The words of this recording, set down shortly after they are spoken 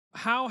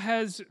how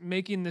has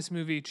making this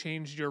movie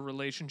changed your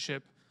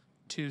relationship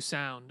to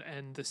sound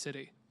and the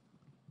city?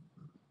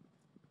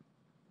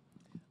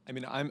 I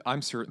mean,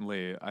 I'm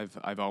certainly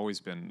I've always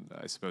been,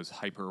 I suppose,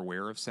 hyper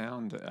aware of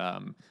sound.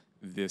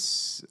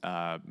 This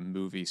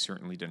movie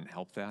certainly didn't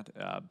help that,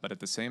 but at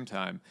the same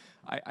time,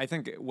 I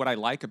think what I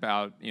like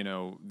about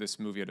this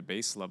movie at a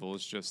base level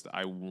is just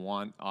I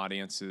want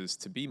audiences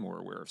to be more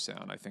aware of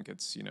sound. I think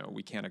it's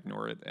we can't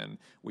ignore it, and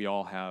we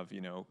all have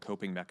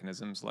coping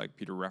mechanisms like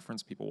Peter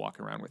referenced. People walk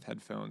around with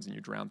headphones and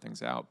you drown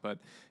things out. But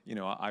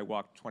I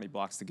walked 20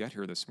 blocks to get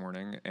here this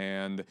morning,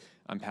 and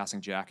I'm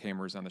passing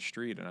jackhammers on the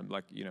street, and I'm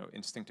like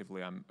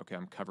instinctively I'm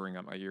covering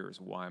up my ears.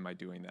 Why am I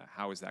doing that?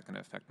 How is that going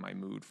to affect my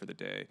mood for the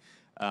day?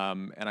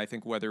 And I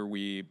think whether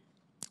we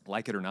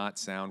like it or not,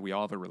 sound, we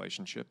all have a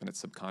relationship, and it's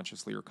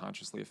subconsciously or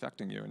consciously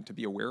affecting you. And to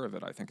be aware of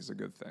it, I think, is a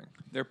good thing.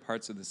 There are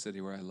parts of the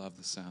city where I love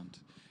the sound.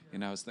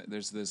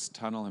 There's this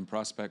tunnel in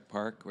Prospect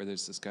Park where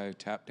there's this guy who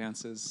tap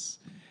dances,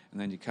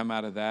 and then you come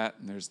out of that,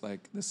 and there's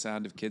like the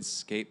sound of kids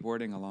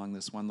skateboarding along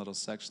this one little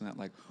section that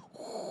like,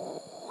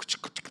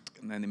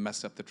 and then they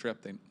mess up the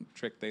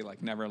trick. They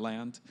like never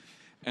land,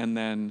 and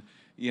then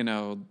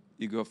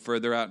you go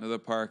further out into the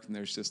park, and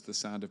there's just the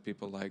sound of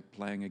people like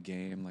playing a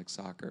game, like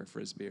soccer,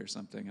 frisbee, or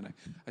something. And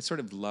I sort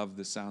of love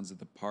the sounds of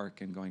the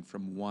park and going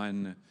from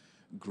one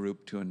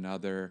group to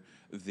another.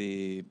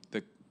 The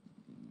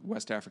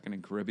West African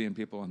and Caribbean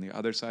people on the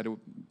other side of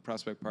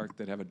Prospect Park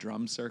that have a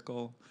drum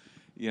circle.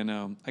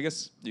 I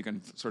guess you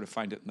can sort of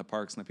find it in the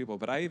parks and the people,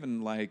 but I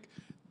even like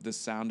the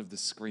sound of the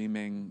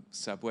screaming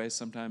subway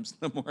sometimes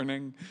in the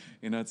morning.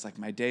 It's like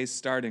my day's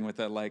starting with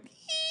that like,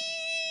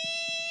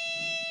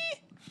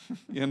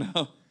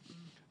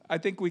 I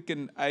think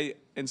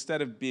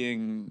instead of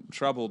being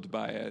troubled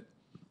by it,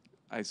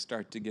 I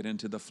start to get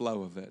into the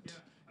flow of it.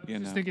 I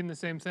was just thinking the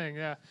same thing.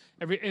 Yeah,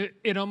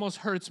 it almost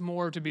hurts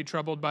more to be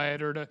troubled by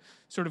it or to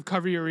sort of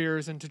cover your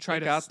ears and to try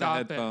to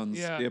stop the headphones,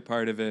 it. Yeah. Be a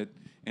part of it,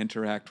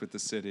 interact with the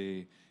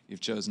city. You've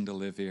chosen to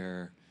live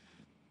here.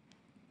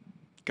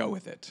 Go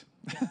with it.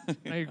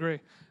 I agree.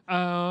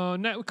 Now,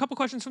 a couple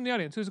questions from the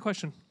audience. Who's a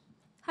question?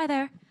 Hi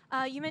there.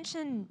 You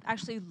mentioned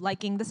actually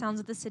liking the sounds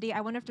of the city.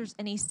 I wonder if there's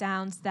any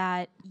sounds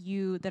that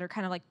are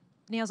kind of like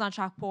nails on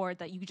chalkboard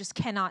that you just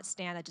cannot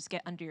stand, that just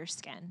get under your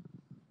skin.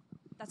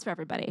 That's for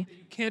everybody.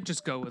 You can't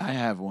just go with it. I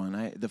have one.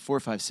 The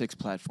 456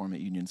 platform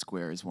at Union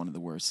Square is one of the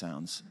worst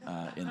sounds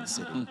in the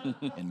city,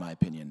 in my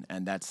opinion.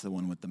 And that's the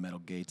one with the metal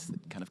gates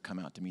that kind of come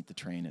out to meet the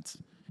train. It's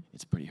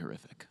pretty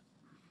horrific.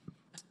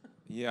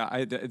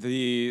 Yeah,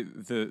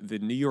 the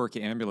New York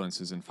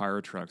ambulances and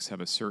fire trucks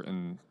have a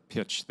certain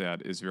pitch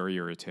that is very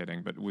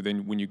irritating. But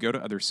when you go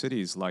to other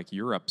cities like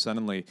Europe,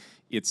 suddenly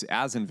it's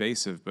as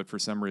invasive, but for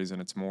some reason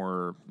it's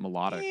more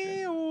melodic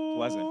and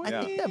pleasant.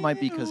 I think that might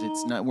be because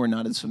we're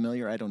not as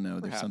familiar. I don't know.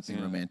 There's Perhaps,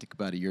 something romantic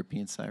about a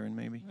European siren,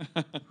 maybe.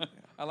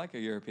 I like a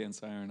European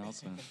siren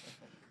also. And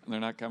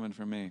they're not coming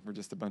from me. We're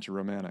just a bunch of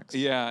romantics.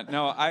 Yeah,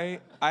 no, I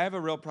have a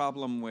real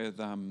problem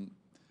with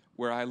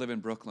where I live in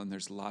Brooklyn,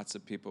 there's lots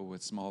of people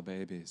with small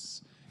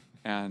babies.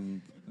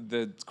 And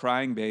the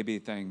crying baby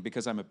thing,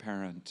 because I'm a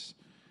parent,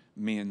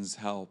 means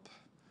help,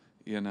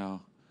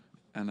 And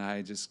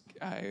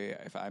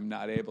if I'm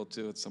not able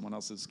to, it's someone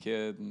else's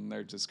kid, and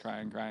they're just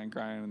crying,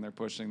 and they're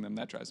pushing them,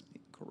 that drives me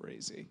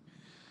crazy.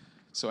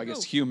 So I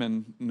guess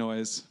human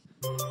noise.